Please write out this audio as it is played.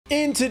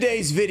In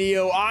today's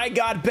video, I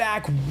got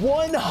back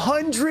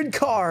 100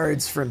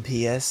 cards from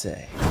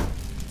PSA.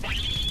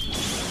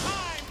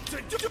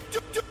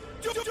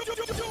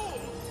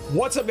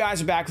 What's up,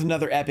 guys? We're back with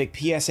another epic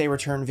PSA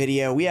return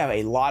video. We have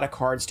a lot of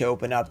cards to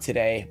open up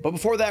today, but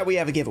before that, we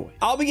have a giveaway.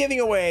 I'll be giving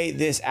away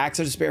this Acts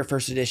of Despair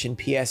First Edition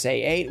PSA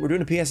 8. We're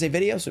doing a PSA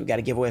video, so we've got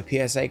to give away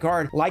a PSA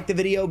card. Like the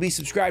video, be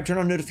subscribed, turn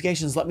on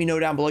notifications. Let me know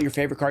down below your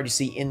favorite card you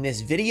see in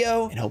this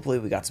video, and hopefully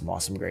we got some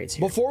awesome grades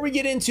here. Before we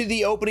get into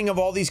the opening of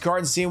all these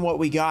cards and seeing what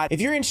we got, if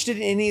you're interested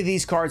in any of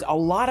these cards, a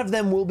lot of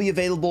them will be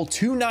available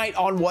tonight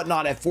on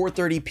Whatnot at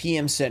 4:30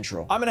 p.m.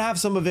 Central. I'm going to have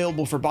some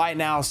available for buy it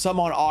now, some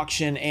on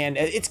auction, and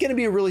it's going to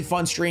be a really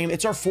fun stream.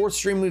 It's our fourth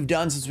stream we've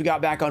done since we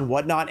got back on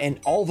Whatnot, and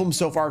all of them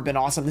so far have been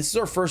awesome. This is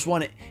our first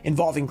one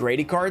involving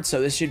graded cards,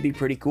 so this should be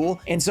pretty cool.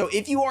 And so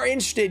if you are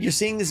interested, you're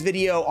seeing this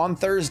video on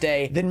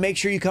Thursday, then make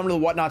sure you come to the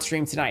Whatnot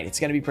stream tonight. It's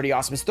going to be pretty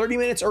awesome. It's 30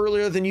 minutes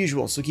earlier than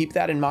usual, so keep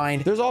that in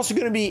mind. There's also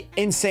going to be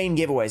insane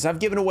giveaways. I've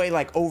given away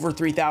like over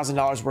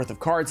 $3,000 worth of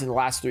cards in the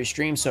last 3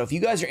 streams, so if you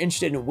guys are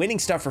interested in winning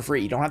stuff for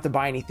free, you don't have to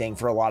buy anything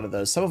for a lot of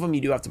those. Some of them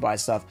you do have to buy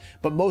stuff,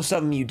 but most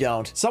of them you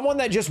don't. Someone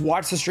that just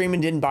watched the stream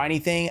and didn't buy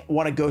anything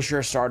won a Ghost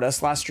Rare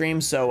Stardust last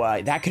stream, so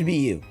that could be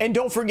you. And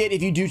don't forget,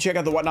 if you do check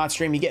out the Whatnot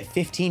stream, you get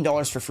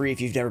 $15 for free if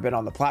you've never been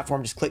on the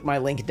platform. Just click my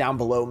link down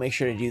below. Make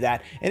sure to do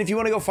that. And if you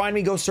want to go find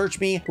me, go search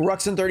me,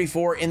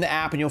 Ruxin34 in the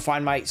app, and you'll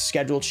find my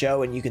scheduled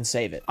show and you can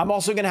save it. I'm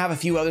also going to have a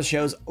few other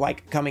shows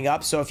like coming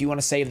up, so if you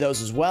want to save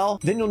those as well,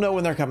 then you'll know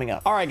when they're coming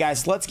up. All right,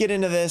 guys, let's get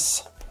into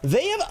this.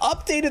 They have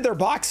updated their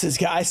boxes,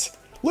 guys.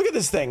 Look at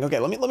this thing. Okay,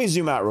 let me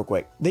zoom out real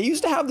quick. They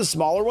used to have the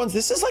smaller ones.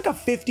 This is like a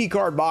 50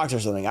 card box or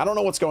something. I don't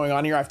know what's going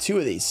on here. I have 2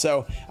 of these,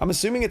 so I'm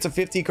assuming it's a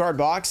 50 card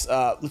box.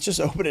 Let's just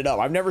open it up.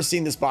 I've never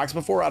seen this box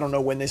before. I don't know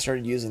when they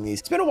started using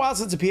these. It's been a while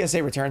since a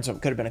PSA returned, so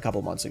it could have been a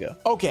couple months ago.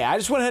 Okay, I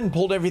just went ahead and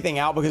pulled everything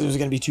out because it was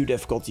going to be too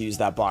difficult to use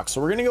that box.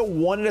 So we're going to go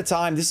one at a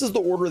time. This is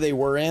the order they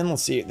were in.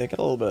 Let's see. They got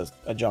a little bit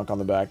of junk on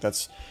the back.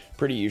 That's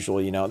pretty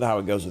usual, you know how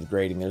it goes with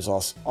grading. There's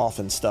also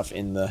often stuff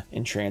in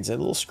transit, a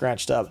little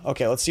scratched up.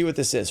 Okay, let's see what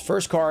this is.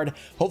 First card.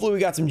 Hopefully we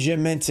got some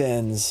Gem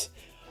Mittens.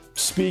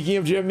 Speaking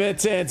of Gem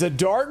Mittens, a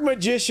Dark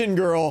Magician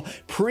Girl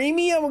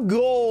Premium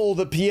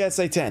Gold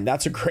PSA 10.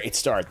 That's a great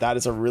start. That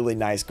is a really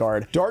nice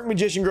card. Dark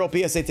Magician Girl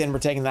PSA 10. We're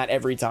taking that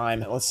every time.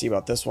 Let's see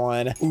about this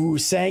one. Ooh,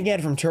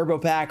 Sangan from Turbo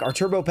Pack. Our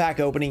Turbo Pack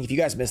opening. If you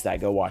guys missed that,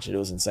 go watch it. It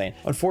was insane.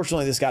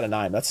 Unfortunately, this got a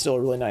 9. That's still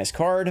a really nice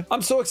card.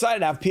 I'm so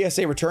excited to have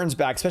PSA returns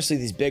back, especially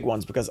these big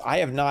ones, because I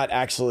have not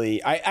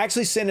actually... I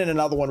actually sent in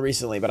another one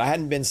recently, but I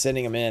hadn't been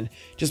sending them in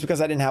just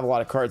because I didn't have a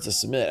lot of cards to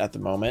submit at the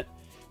moment.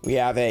 We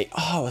have a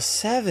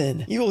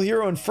 7. Evil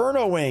Hero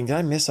Inferno Wing. Did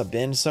I miss a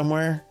bin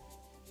somewhere?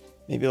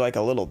 Maybe like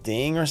a little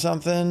ding or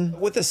something.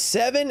 With a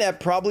 7, that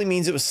probably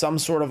means it was some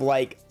sort of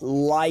like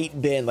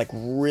light bin, like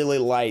really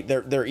light.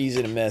 They're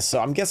easy to miss. So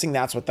I'm guessing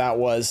that's what that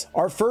was.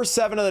 Our first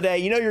 7 of the day.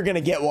 You know you're going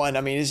to get one.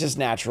 I mean, it's just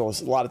natural.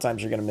 A lot of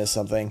times you're going to miss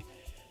something.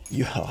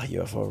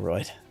 UFO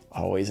Roid.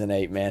 Always an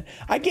 8, man.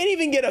 I can't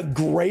even get a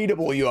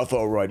gradable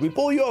UFO Roid. We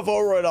pull UFO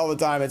Roid all the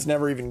time. It's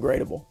never even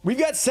gradable. We've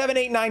got 7,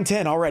 8, 9,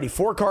 10 already.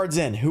 4 cards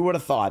in. Who would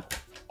have thought?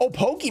 Oh,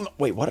 Pokemon.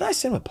 Wait, what did I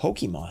send with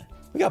Pokemon?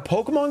 We got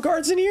Pokemon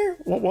cards in here?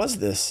 What was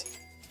this?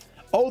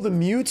 Oh, the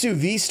Mewtwo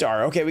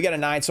V-Star. Okay, we got a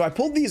 9. So I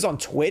pulled these on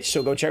Twitch,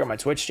 so go check out my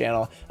Twitch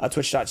channel,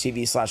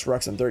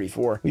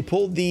 twitch.tv/Ruxin34. We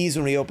pulled these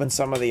when we opened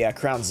some of the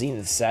Crown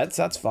Zenith sets.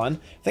 That's fun.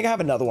 I think I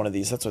have another one of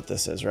these. That's what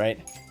this is, right?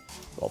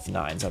 Both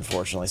 9s,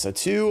 unfortunately. So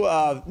 2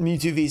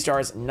 Mewtwo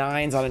V-Stars,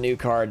 9s on a new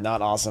card.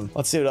 Not awesome.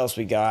 Let's see what else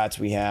we got.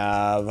 We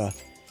have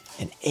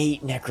an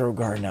 8 Necro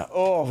Gardener.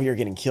 Oh, we are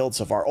getting killed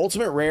so far.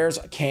 Ultimate Rares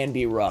can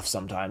be rough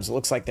sometimes. It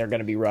looks like they're going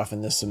to be rough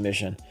in this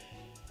submission.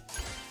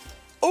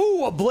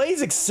 Oh, a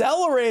Blaze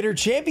Accelerator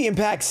Champion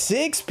Pack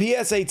 6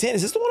 PSA 10.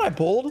 Is this the one I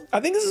pulled?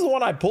 I think this is the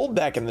one I pulled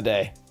back in the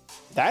day.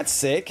 That's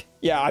sick.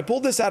 Yeah, I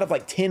pulled this out of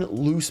like 10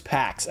 loose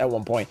packs at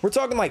one point. We're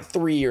talking like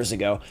 3 years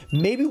ago.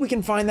 Maybe we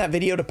can find that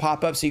video to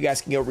pop up so you guys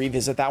can go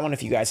revisit that one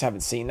if you guys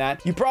haven't seen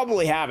that. You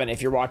probably haven't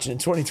if you're watching in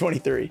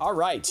 2023. All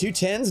right, 2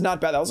 10s, not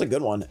bad. That was a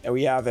good one. And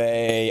we have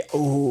the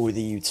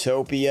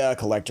Utopia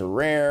Collector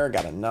Rare.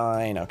 Got a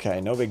 9.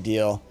 Okay, no big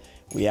deal.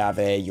 We have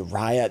a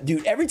Uriah.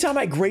 Dude, every time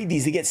I grade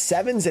these, they get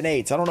 7s and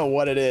 8s. I don't know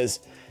what it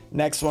is.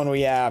 Next one,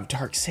 we have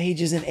Dark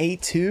Sages in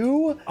 8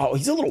 too. Oh,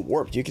 he's a little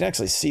warped. You can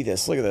actually see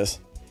this. Look at this.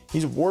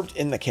 He's warped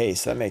in the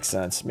case. That makes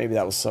sense. Maybe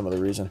that was some of the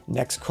reason.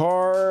 Next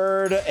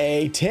card,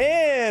 a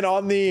 10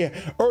 on the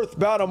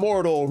Earthbound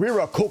Immortal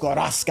Rira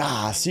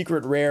Kokaraska.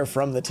 Secret rare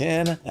from the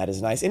 10. That is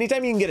nice.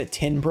 Anytime you can get a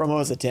 10 promo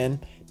as a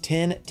 10.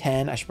 10,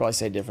 10. I should probably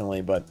say it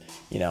differently, but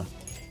you know.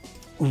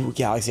 Ooh,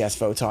 Galaxy S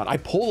Photon. I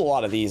pulled a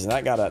lot of these and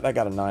that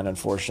got a 9,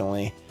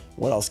 unfortunately.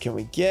 What else can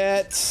we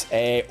get?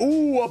 A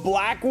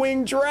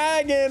Blackwing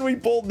Dragon. We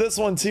pulled this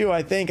one too,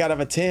 I think, out of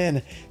a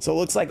 10. So it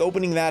looks like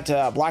opening that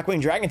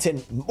Blackwing Dragon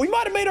 10, we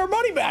might have made our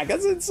money back.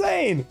 That's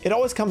insane. It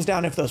always comes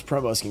down if those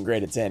promos can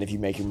grade a 10 if you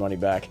make your money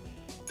back.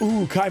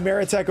 Ooh,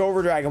 Chimera Tech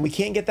Overdragon. We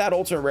can't get that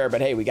ultra rare,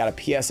 but hey, we got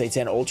a PSA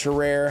 10 ultra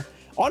rare.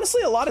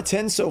 Honestly, a lot of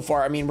 10s so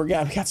far. I mean, we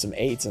got some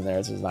 8s in there.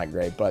 This is not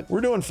great, but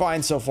we're doing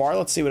fine so far.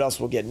 Let's see what else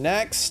we'll get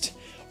next.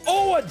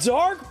 Oh, a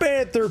Dark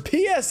Panther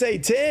PSA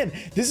 10.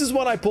 This is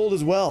one I pulled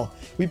as well.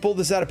 We pulled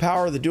this out of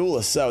Power of the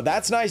Duelist, so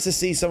that's nice to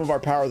see some of our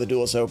Power of the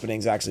Duelist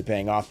openings actually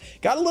paying off.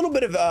 Got a little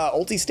bit of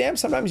ulti stamp.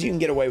 Sometimes you can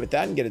get away with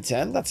that and get a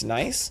 10. That's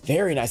nice.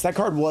 Very nice. That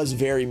card was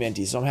very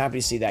minty, so I'm happy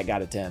to see that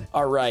got a 10.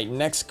 All right,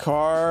 next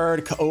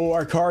card. Oh,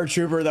 our card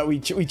trooper that we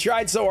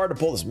tried so hard to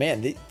pull this.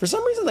 Man, for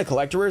some reason, the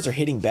collector rares are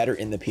hitting better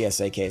in the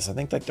PSA case. I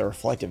think like the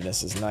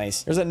reflectiveness is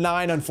nice. There's a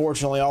 9,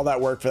 unfortunately. All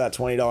that work for that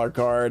 $20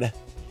 card.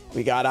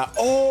 We got a,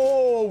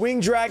 oh,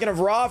 Winged Dragon of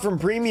Ra from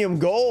Premium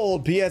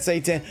Gold, PSA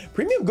 10.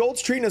 Premium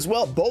Gold's treating us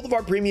well. Both of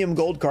our Premium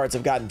Gold cards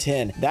have gotten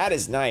 10. That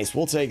is nice.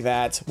 We'll take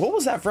that. What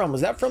was that from? Was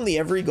that from the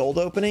Every Gold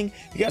opening?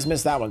 If you guys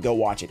missed that one, go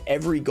watch it.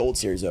 Every Gold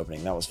series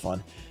opening. That was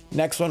fun.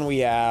 Next one we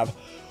have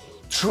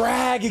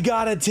Drag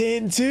got a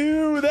 10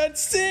 too.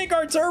 That's sick.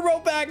 Our Turbo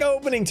Pack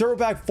opening.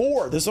 Turbo Pack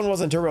 4. This one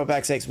wasn't Turbo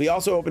Pack 6. We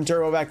also opened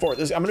Turbo Pack 4.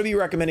 I'm going to be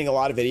recommending a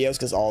lot of videos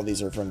because all of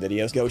these are from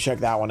videos. Go check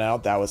that one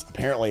out. That was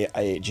apparently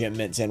a Gem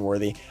Mint 10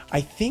 worthy.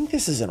 I think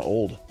this is an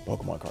old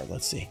Pokemon card.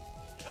 Let's see.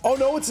 Oh,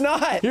 no, it's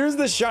not. Here's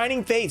the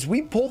Shining Fates.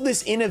 We pulled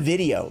this in a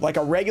video, like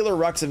a regular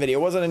Ruxa video.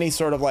 It wasn't any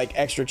sort of like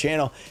extra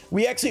channel.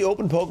 We actually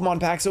opened Pokemon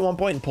packs at one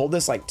point and pulled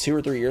this like 2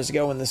 or 3 years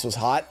ago when this was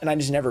hot. And I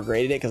just never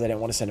graded it because I didn't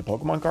want to send a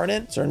Pokemon card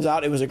in. Turns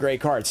out it was a great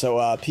card.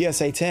 So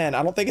PSA 10,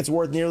 I don't think it's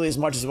worth nearly as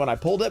much as when I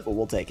pulled it, but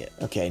we'll take it.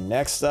 Okay,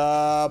 next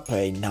up,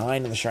 a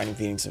 9 on the Shining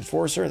Phoenix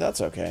Enforcer.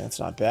 That's okay. That's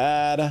not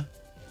bad.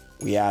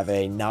 We have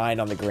a 9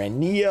 on the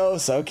Grand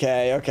Neos.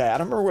 Okay. I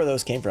don't remember where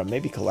those came from.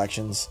 Maybe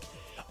collections.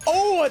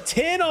 Oh, a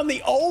 10 on the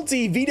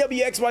ulti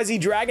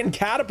VWXYZ Dragon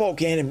Catapult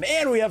Cannon.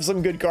 Man, we have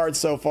some good cards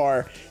so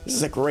far. This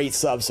is a great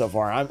sub so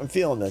far. I'm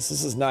feeling this.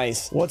 This is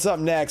nice. What's up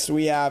next?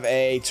 We have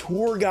a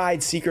Tour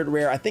Guide Secret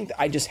Rare. I think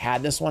I just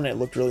had this one. And it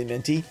looked really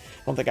minty.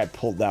 I don't think I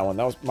pulled that one.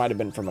 That might have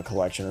been from a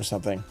collection or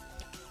something.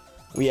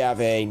 We have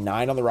a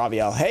 9 on the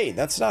Raviel. Hey,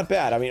 that's not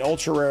bad. I mean,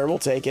 ultra rare. We'll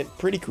take it.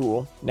 Pretty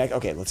cool. Next,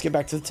 okay, let's get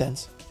back to the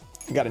 10s.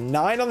 We got a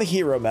 9 on the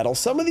Hero Metal.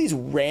 Some of these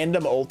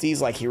random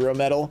ultis like Hero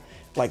Metal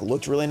like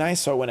looked really nice,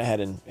 so I went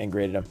ahead and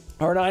graded them.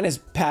 Our 9 is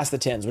past the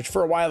 10s, which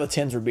for a while the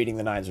 10s were beating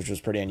the 9s, which was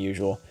pretty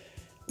unusual.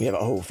 We have,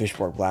 oh,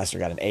 Fishborg Blaster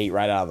got an 8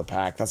 right out of the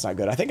pack. That's not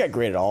good. I think I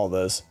graded all of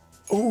those.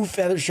 Ooh,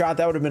 Feather Shot.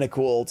 That would have been a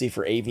cool ulti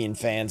for avian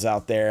fans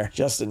out there.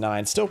 Just a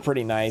 9. Still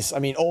pretty nice. I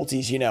mean,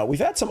 ultis, you know, we've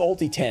had some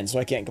ulti 10s, so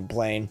I can't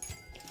complain.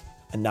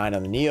 A 9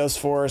 on the Neos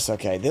Force.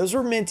 Okay, those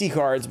were minty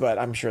cards, but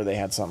I'm sure they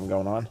had something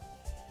going on.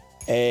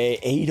 A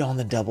 8 on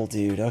the Double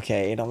Dude.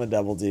 Okay, 8 on the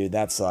Double Dude.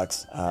 That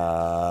sucks.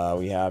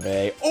 We have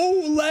a,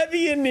 oh,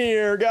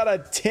 Levianeer got a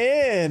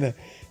 10.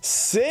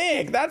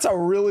 Sick. That's a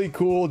really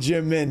cool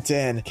Gem Mint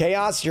 10.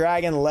 Chaos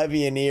Dragon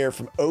Levianeer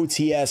from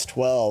OTS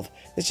 12.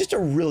 It's just a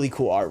really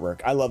cool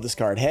artwork. I love this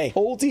card. Hey,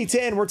 ulti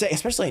 10. We're taking,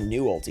 especially a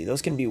new ulti.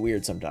 Those can be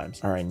weird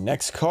sometimes. All right,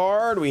 next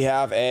card. We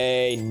have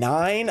a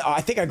 9. Oh,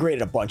 I think I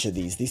graded a bunch of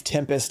these. These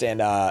Tempest and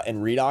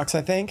Redox,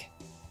 I think.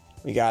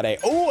 We got a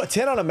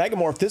 10 on a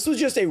Megamorph. This was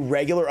just a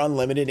regular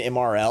unlimited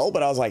MRL,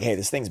 but I was like, hey,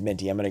 this thing's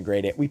minty. I'm going to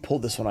grade it. We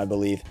pulled this one, I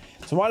believe.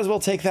 So might as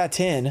well take that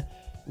 10.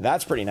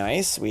 That's pretty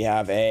nice. We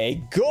have a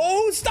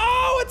Ghost.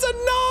 Oh, it's a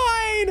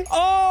 9.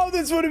 Oh,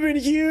 this would have been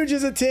huge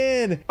as a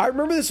 10. I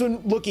remember this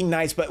one looking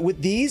nice, but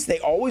with these, they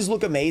always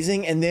look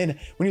amazing. And then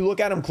when you look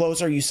at them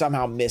closer, you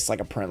somehow miss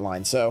like a print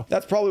line. So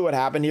that's probably what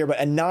happened here.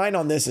 But a 9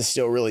 on this is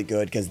still really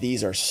good because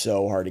these are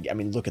so hard to get. I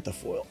mean, look at the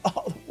foil.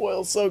 Oh, the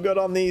foil's so good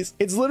on these.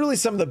 It's literally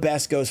some of the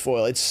best Ghost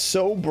foil. It's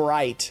so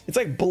bright. It's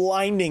like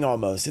blinding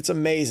almost. It's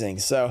amazing.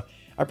 So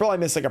I probably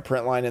missed like a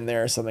print line in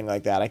there or something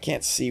like that. I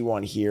can't see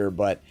one here,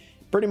 but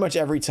pretty much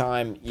every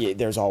time,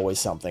 there's always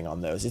something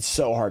on those. It's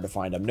so hard to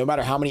find them. No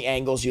matter how many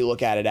angles you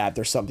look at it at,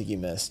 there's something you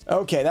missed.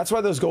 Okay, that's why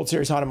those Gold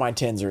Series Haunted Mine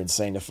 10s are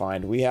insane to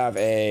find. We have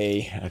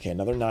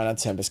another 9 on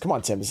Tempest. Come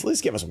on, Tempest, at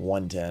least give us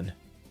 1 10.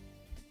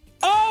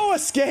 Oh, a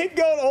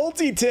Scapegoat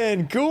Ulti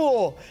 10.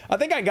 Cool. I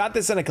think I got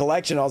this in a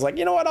collection. I was like,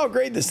 you know what? I'll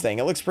grade this thing.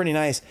 It looks pretty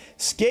nice.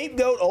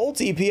 Scapegoat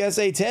Ulti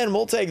PSA 10.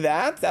 We'll take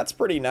that. That's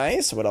pretty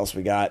nice. What else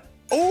we got?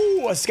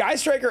 Oh, a Sky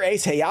Striker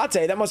Ace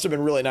Hayate. That must have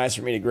been really nice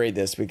for me to grade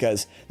this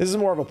because this is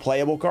more of a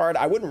playable card.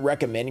 I wouldn't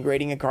recommend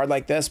grading a card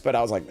like this, but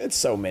I was like, it's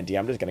so minty.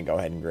 I'm just going to go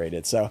ahead and grade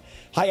it. So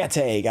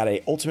Hayate got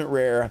a Ultimate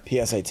Rare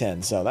PSA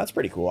 10. So that's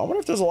pretty cool. I wonder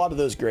if there's a lot of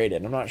those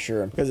graded. I'm not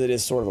sure because it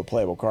is sort of a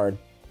playable card.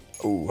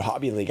 Ooh,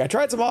 Hobby League. I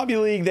tried some Hobby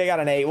League. They got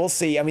an 8. We'll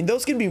see. I mean,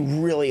 those can be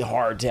really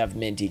hard to have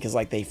minty because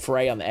like they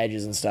fray on the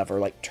edges and stuff or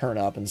like turn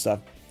up and stuff.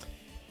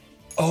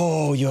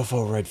 Oh,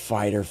 UFO Red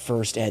Fighter,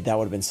 first ed. That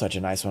would have been such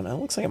a nice one. It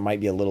looks like it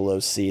might be a little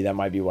OC. That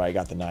might be why I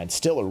got the 9.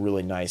 Still a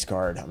really nice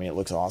card. I mean, it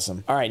looks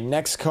awesome. All right,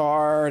 next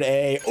card.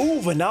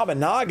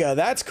 Vanabanaga.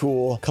 That's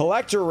cool.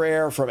 Collector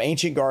Rare from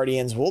Ancient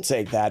Guardians. We'll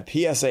take that.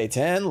 PSA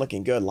 10.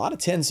 Looking good. A lot of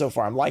 10 so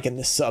far. I'm liking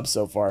this sub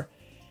so far.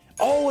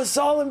 Oh, a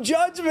Solemn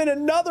Judgment.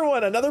 Another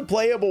one. Another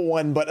playable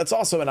one, but it's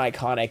also an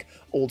iconic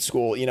old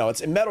school. You know,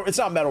 it's metal. It's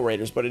not Metal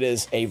Raiders, but it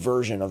is a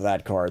version of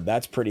that card.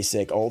 That's pretty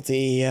sick.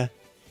 Ulti.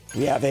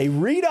 We have a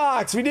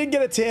Redox. We did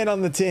get a 10 on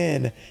the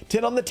 10.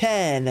 10 on the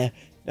 10. I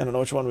don't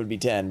know which one would be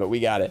 10, but we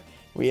got it.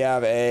 We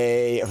have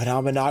a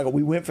Phenomenaga.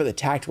 We went for the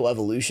Tactical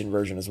Evolution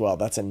version as well.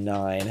 That's a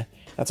 9.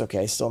 That's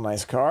okay. Still a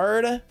nice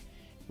card.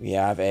 We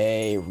have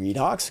a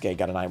Redox. Okay,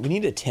 got a 9. We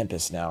need a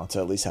Tempest now to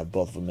at least have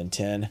both of them in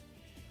 10.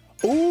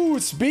 Ooh,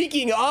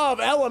 speaking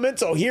of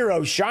Elemental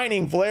Hero,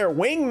 Shining Flare,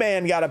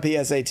 Wingman got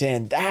a PSA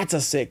 10. That's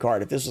a sick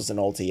card. If this was an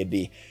ulti, it'd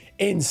be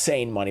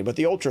insane money, but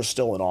the Ultra's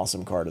still an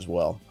awesome card as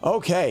well.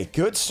 Okay,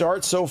 good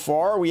start so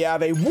far. We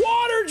have a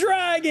Water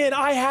Dragon.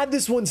 I had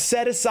this one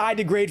set aside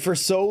to grade for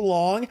so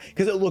long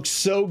because it looks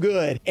so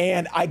good,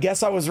 and I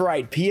guess I was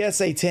right.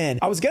 PSA 10.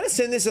 I was gonna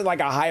send this in like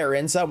a higher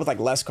end sub with like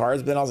less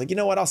cards, but then I was like, you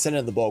know what? I'll send it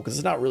in the bulk because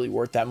it's not really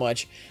worth that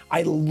much.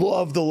 I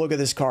love the look of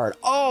this card.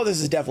 Oh, this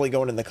is definitely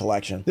going in the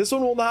collection. This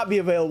one will not be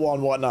available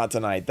on Whatnot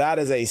tonight. That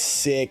is a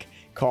sick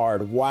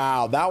card.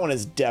 Wow, that one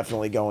is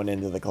definitely going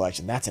into the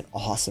collection. That's an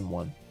awesome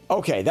one.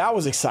 Okay, that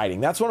was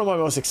exciting. That's one of my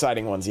most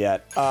exciting ones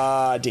yet.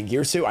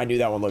 Dingirsu, I knew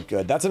that one looked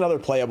good. That's another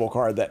playable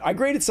card that I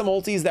graded some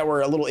ultis that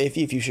were a little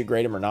iffy if you should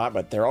grade them or not,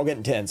 but they're all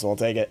getting 10, so I'll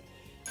take it.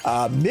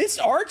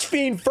 Mist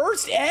Archfiend,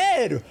 first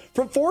ed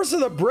from Force of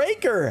the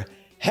Breaker.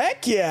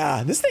 Heck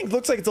yeah. This thing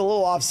looks like it's a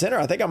little off center.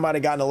 I think I might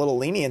have gotten a little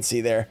leniency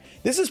there.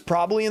 This is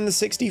probably in the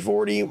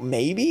 60-40,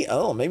 maybe.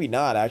 Oh, maybe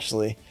not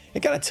actually.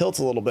 It kind of tilts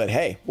a little bit.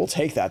 Hey, we'll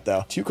take that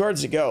though. 2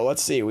 cards to go.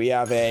 Let's see. We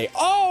have a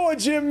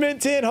Gym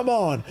Mint 10. Come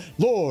on.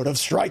 Lord of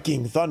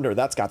Striking Thunder.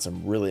 That's got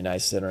some really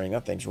nice centering.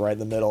 That thing's right in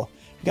the middle.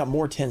 We got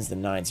more 10s than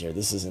 9s here.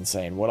 This is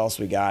insane. What else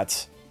we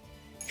got?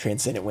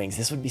 Transcendent Wings.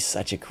 This would be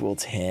such a cool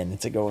 10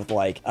 to go with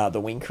like the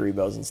Wing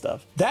Karibos and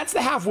stuff. That's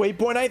the halfway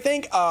point, I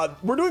think.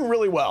 We're doing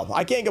really well.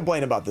 I can't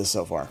complain about this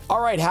so far. All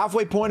right,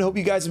 halfway point. Hope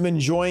you guys have been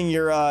enjoying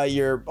your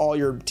all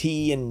your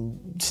tea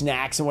and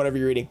snacks and whatever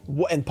you're eating.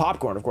 And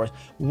popcorn, of course.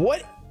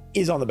 What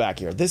is on the back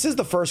here? This is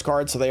the first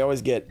card, so they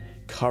always get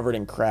covered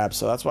in crap,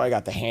 so that's why I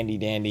got the handy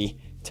dandy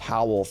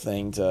towel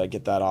thing to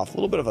get that off. A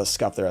little bit of a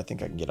scuff there I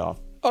think I can get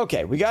off.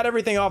 Okay, we got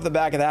everything off the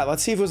back of that.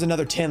 Let's see if it was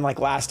another 10 like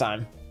last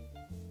time.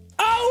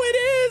 Oh, it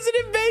is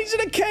an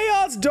Invasion of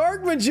Chaos,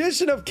 Dark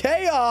Magician of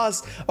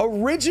Chaos,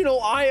 original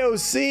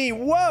IOC.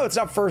 Whoa, it's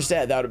not first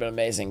ed. That would have been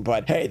amazing.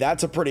 But hey,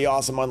 that's a pretty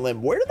awesome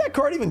unlim. Where did that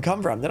card even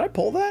come from? Did I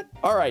pull that?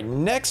 All right,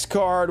 next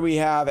card we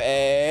have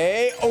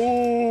a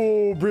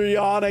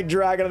Bionic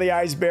Dragon of the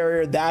Ice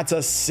Barrier. That's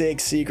a sick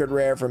secret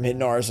rare from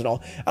Hidden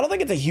Arsenal. I don't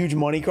think it's a huge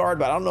money card,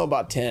 but I don't know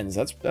about 10s.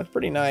 That's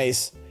pretty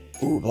nice.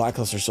 Ooh,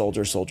 Blackluster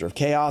Soldier, Soldier of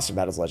Chaos, or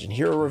Battle's Legend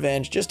Hero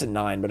Revenge. Just a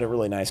 9, but a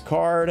really nice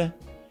card.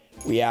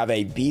 We have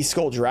a Beast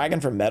Skull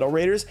Dragon from Metal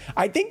Raiders.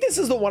 I think this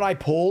is the one I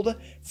pulled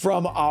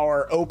from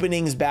our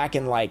openings back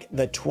in like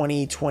the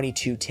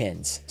 2022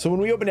 10s. So when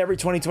we opened every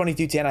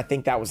 2022 10, I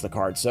think that was the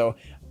card. So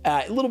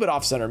a little bit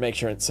off center, make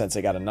sure since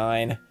I got a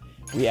 9.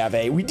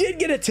 We did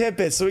get a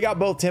Tempest, so we got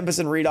both Tempest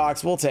and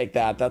Redox. We'll take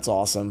that. That's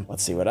awesome.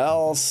 Let's see what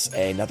else.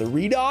 Another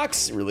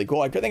Redox, really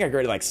cool. I think I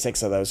graded like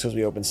 6 of those because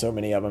we opened so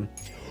many of them.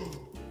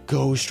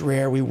 Ghost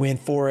rare, we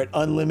went for it.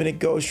 Unlimited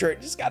ghost rare,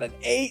 just got an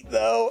 8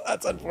 though.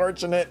 That's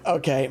unfortunate.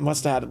 Okay,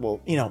 must have had, well,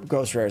 you know,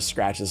 ghost rare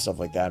scratches, stuff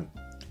like that.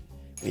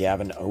 We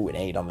have an an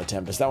 8 on the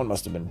Tempest. That one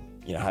must have been,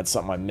 you know, had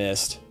something I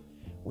missed.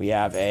 We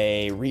have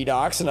a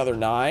Redox, another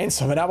 9.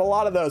 So I'm gonna have a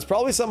lot of those.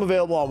 Probably some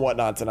available on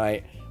Whatnot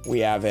tonight.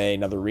 We have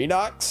another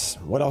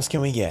Redox. What else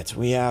can we get?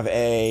 We have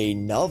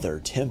another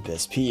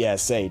Tempest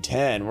PSA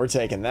 10. We're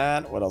taking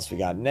that. What else we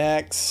got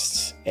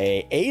next?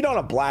 A 8 on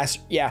a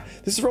Blaster. Yeah,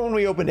 this is from when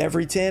we opened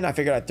every 10. I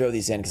figured I'd throw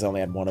these in because I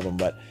only had one of them,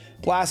 but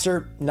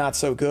Blaster, not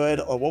so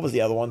good. Oh, what was the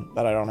other one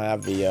that I don't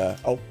have?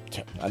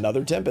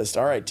 Another Tempest.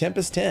 All right,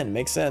 Tempest 10.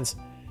 Makes sense.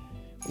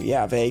 We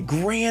have a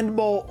Grand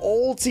Mole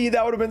ulti.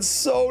 That would have been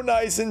so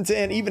nice in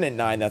 10. Even in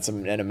 9, that's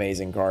an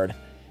amazing card.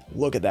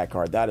 Look at that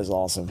card. That is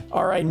awesome.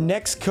 All right,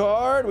 next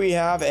card, we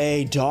have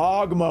a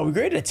Dogma. We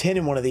graded a 10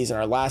 in one of these in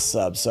our last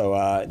sub, so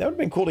that would have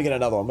been cool to get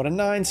another one, but a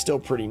 9 still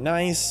pretty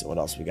nice. What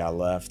else we got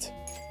left?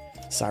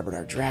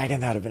 Cyber Dragon.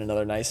 That would have been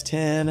another nice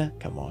 10.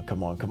 Come on,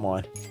 come on, come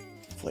on.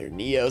 Flare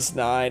Neos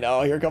 9.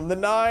 Oh, here come the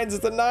 9s.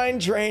 It's a 9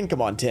 train.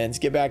 Come on, 10s.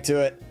 Get back to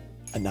it.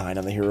 A 9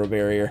 on the Hero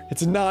Barrier.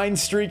 It's a 9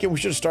 streak, and we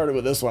should have started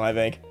with this one, I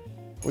think.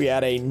 We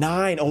had a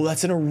 9. Oh,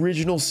 that's an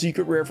original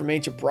secret rare from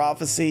Ancient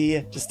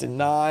Prophecy. Just a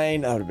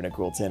 9. That would have been a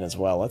cool 10 as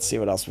well. Let's see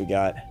what else we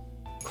got.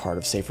 Card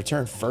of Safe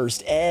Return.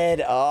 First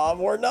ed. Oh,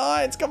 more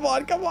 9s. Come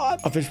on, come on.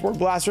 A Fishborn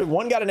Blaster.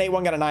 One got an 8,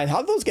 one got a 9. How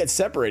did those get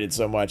separated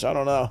so much? I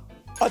don't know.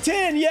 A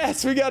 10.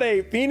 Yes, we got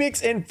a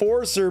Phoenix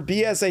Enforcer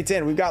PSA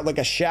 10. We've got like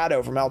a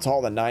shadow from how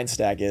tall the 9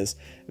 stack is.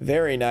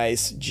 Very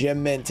nice.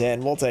 Gem Mint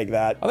 10. We'll take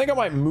that. I think I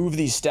might move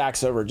these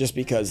stacks over just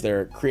because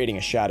they're creating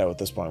a shadow at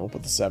this point. We'll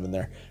put the 7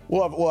 there.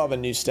 We'll have a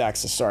new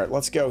stacks to start.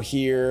 Let's go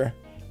here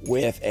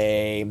with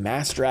a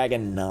Mass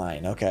Dragon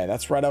 9. Okay,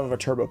 that's right out of a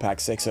Turbo Pack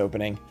 6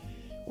 opening.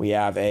 We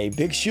have a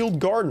Big Shield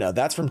Gardena.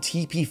 That's from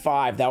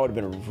TP5. That would have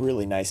been a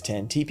really nice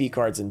 10. TP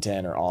cards in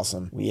 10 are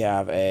awesome. We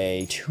have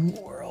a Toon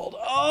World.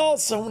 Oh,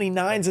 so many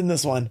 9s in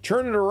this one.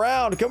 Turn it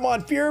around. Come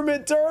on,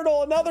 Pyramid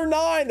Turtle. Another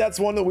 9. That's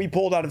one that we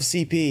pulled out of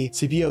CP.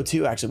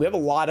 CP02, actually. We have a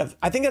lot of...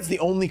 I think that's the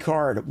only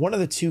card. One of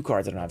the 2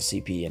 cards that don't have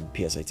CP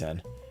in PSA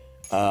 10.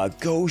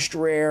 Ghost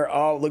rare.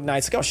 Oh, look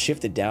nice. Look how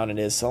shifted down it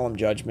is. Solemn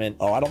Judgment.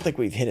 Oh, I don't think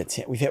we've hit a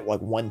 10. We've hit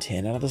like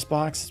 110 out of this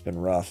box. It's been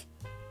rough.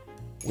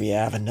 We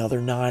have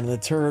another 9 of the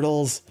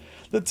turtles.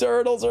 The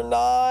turtles are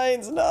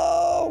 9s.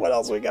 No. What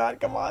else we got?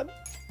 Come on.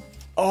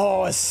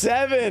 Oh, a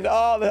 7.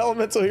 Oh, the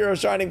Elemental Hero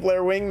Shining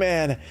Flare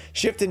Wingman.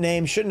 Shifted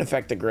name. Shouldn't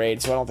affect the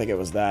grade, so I don't think it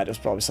was that. It was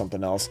probably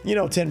something else. You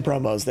know, 10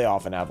 promos, they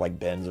often have like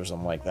bins or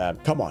something like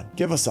that. Come on.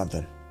 Give us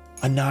something.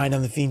 A 9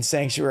 on the Fiend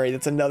Sanctuary.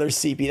 That's another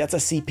CP. That's a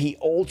CP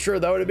Ultra.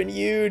 That would have been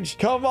huge.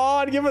 Come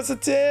on, give us a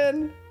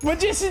 10.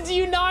 Magicians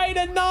Unite,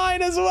 a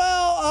 9 as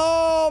well.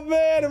 Oh,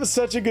 man, it was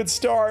such a good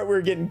start.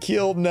 We're getting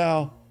killed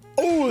now.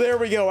 Oh, there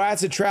we go.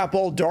 Acid Trap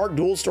Hole. Dark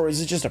Duel Stories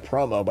is just a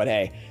promo, but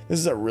hey, this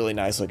is a really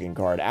nice looking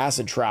card.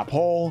 Acid Trap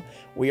Hole.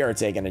 We are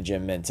taking a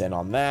Gem Mint in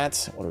on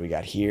that. What do we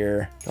got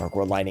here? Dark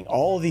World Lightning.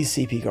 All of these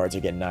CP cards are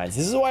getting 9s.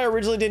 This is why I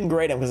originally didn't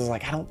grade them, because I was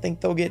like, I don't think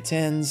they'll get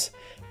 10s,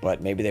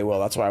 but maybe they will.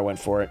 That's why I went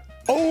for it.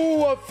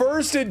 Oh, a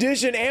first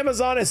edition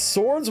Amazoness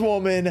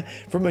Swordswoman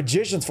from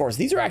Magician's Force.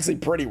 These are actually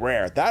pretty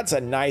rare. That's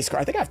a nice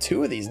card. I think I have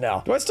 2 of these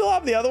now. Do I still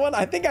have the other one?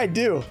 I think I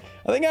do.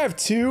 I think I have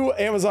 2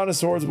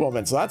 Amazoness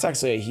Swordswoman, so that's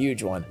actually a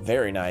huge one.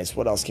 Very nice.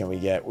 What else can we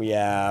get? We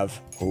have,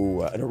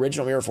 ooh, an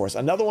original Mirror Force.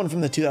 Another one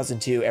from the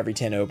 2002 every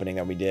 10 opening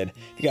that we did.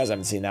 If you guys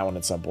haven't seen that one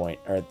at some point,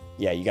 or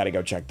yeah, you got to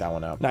go check that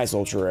one out. Nice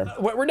ultra rare.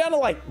 We're down to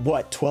like,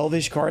 what,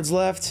 12-ish cards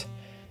left?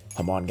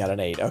 Hamon got an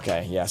 8.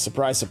 Okay, yeah,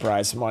 surprise,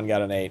 surprise. Hamon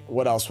got an 8.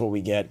 What else will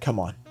we get? Come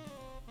on.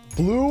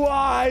 Blue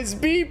Eyes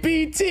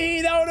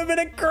BPT. That would have been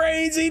a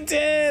crazy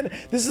 10.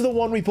 This is the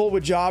one we pulled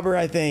with Jobber,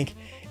 I think.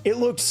 It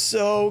looked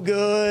so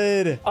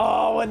good.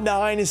 Oh, a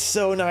 9 is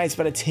so nice,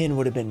 but a 10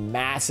 would have been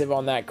massive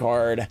on that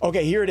card.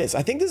 Okay, here it is.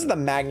 I think this is the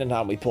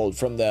Magneton we pulled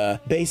from the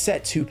base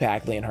set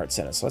 2-pack Leonhardt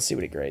sent us. So let's see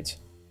what it grades.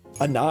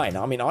 A 9.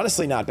 I mean,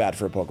 honestly, not bad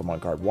for a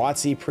Pokemon card.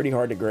 WotC, pretty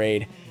hard to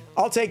grade.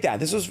 I'll take that.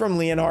 This was from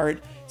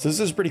Leonhardt. So this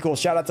is pretty cool.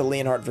 Shout out to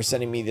Leonhardt for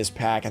sending me this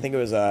pack. I think it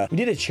was we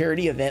did a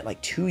charity event like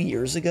 2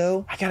 years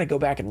ago. I gotta go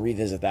back and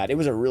revisit that. It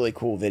was a really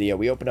cool video.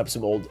 We opened up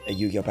some old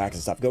Yu-Gi-Oh packs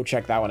and stuff. Go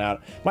check that one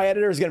out. My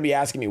editor is gonna be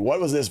asking me, what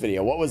was this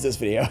video? What was this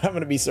video? I'm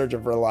gonna be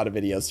searching for a lot of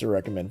videos to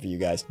recommend for you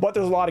guys. But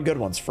there's a lot of good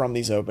ones from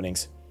these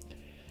openings.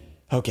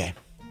 Okay.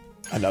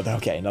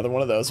 Another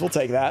one of those. We'll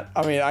take that.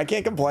 I mean, I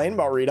can't complain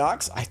about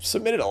Redox. I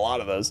submitted a lot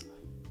of those.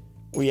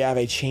 We have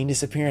a Chain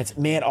Disappearance.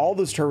 Man, all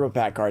those Turbo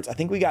Pack cards. I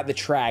think we got the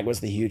Trag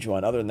was the huge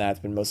one. Other than that, it's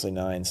been mostly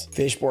 9s.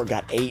 Fishboard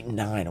got 8 and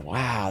 9.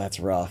 Wow, that's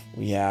rough.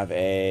 We have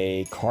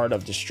a Card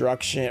of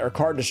Destruction, or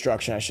Card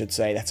Destruction, I should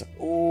say. That's,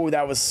 ooh,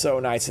 that was so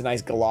nice. A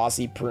nice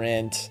glossy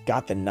print.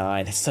 Got the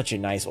 9. It's such a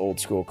nice old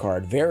school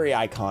card. Very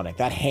iconic.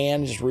 That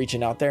hand just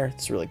reaching out there.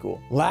 It's really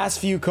cool. Last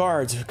few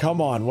cards.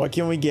 Come on, what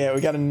can we get? We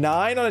got a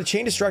 9 on a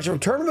Chain Destruction from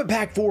Tournament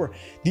Pack 4.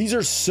 These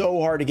are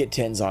so hard to get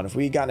 10s on. If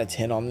we had gotten a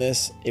 10 on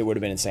this, it would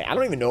have been insane. I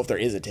don't even know if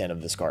there is a 10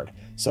 of this card,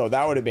 so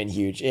that would have been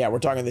huge. Yeah, we're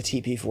talking the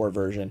TP4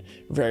 version.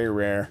 Very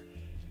rare.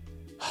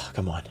 Oh,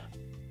 come on.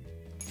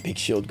 Big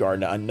Shield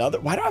Gardener. Another.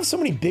 Why do I have so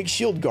many Big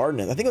Shield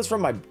Gardeners? I think it was from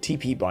my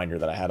TP binder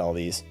that I had all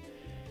these.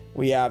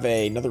 We have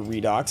another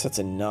Redox. That's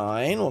a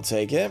 9. We'll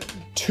take it.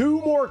 2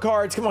 more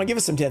cards. Come on, give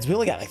us some 10s. We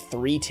only got like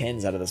 3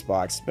 10s out of this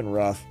box. It's been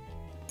rough.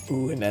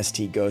 Ooh, an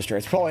ST Ghost Rare.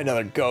 It's probably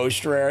another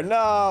Ghost Rare.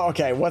 No.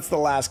 Okay, what's the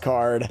last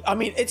card? I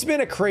mean, it's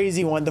been a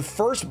crazy one. The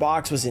first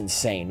box was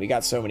insane. We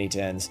got so many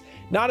 10s.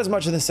 Not as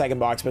much in the second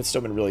box, but it's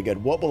still been really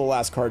good. What will the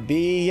last card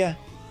be?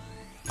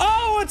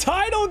 Oh, a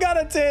Tidal got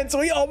a 10, so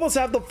we almost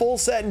have the full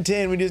set in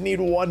 10. We just need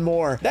 1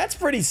 more. That's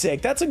pretty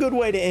sick. That's a good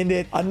way to end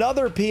it.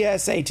 Another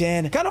PSA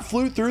 10. Kind of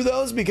flew through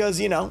those because,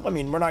 you know, I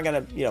mean, we're not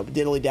gonna, you know,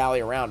 diddly-dally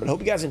around, but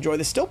hope you guys enjoy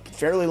this. Still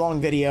fairly long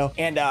video,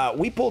 and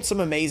we pulled some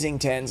amazing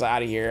 10s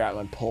out of here. I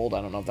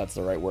don't know if that's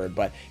the right word,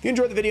 but if you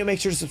enjoyed the video, make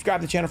sure to subscribe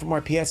to the channel for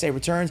more PSA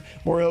returns,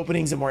 more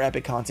openings, and more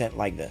epic content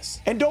like this.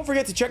 And don't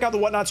forget to check out the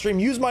Whatnot stream.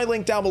 Use my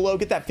link down below.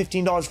 Get that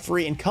 $15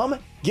 free, and come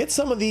get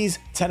some of these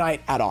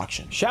tonight at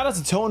auction. Shout out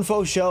to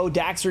Toenfo Show,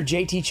 Daxter,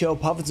 JT Cho,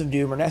 Puffins of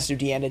Doom, Ernesto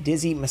Deanna,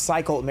 Dizzy,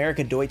 Macycle,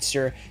 America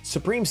Deutster,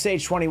 Supreme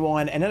Stage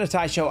 21,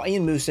 Ananatai Show,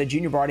 Ian Musa,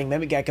 Junior Barding,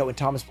 Mimic Gecko, and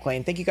Thomas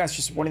McClain. Thank you guys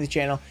for supporting the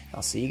channel.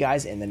 I'll see you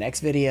guys in the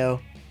next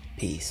video.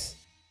 Peace.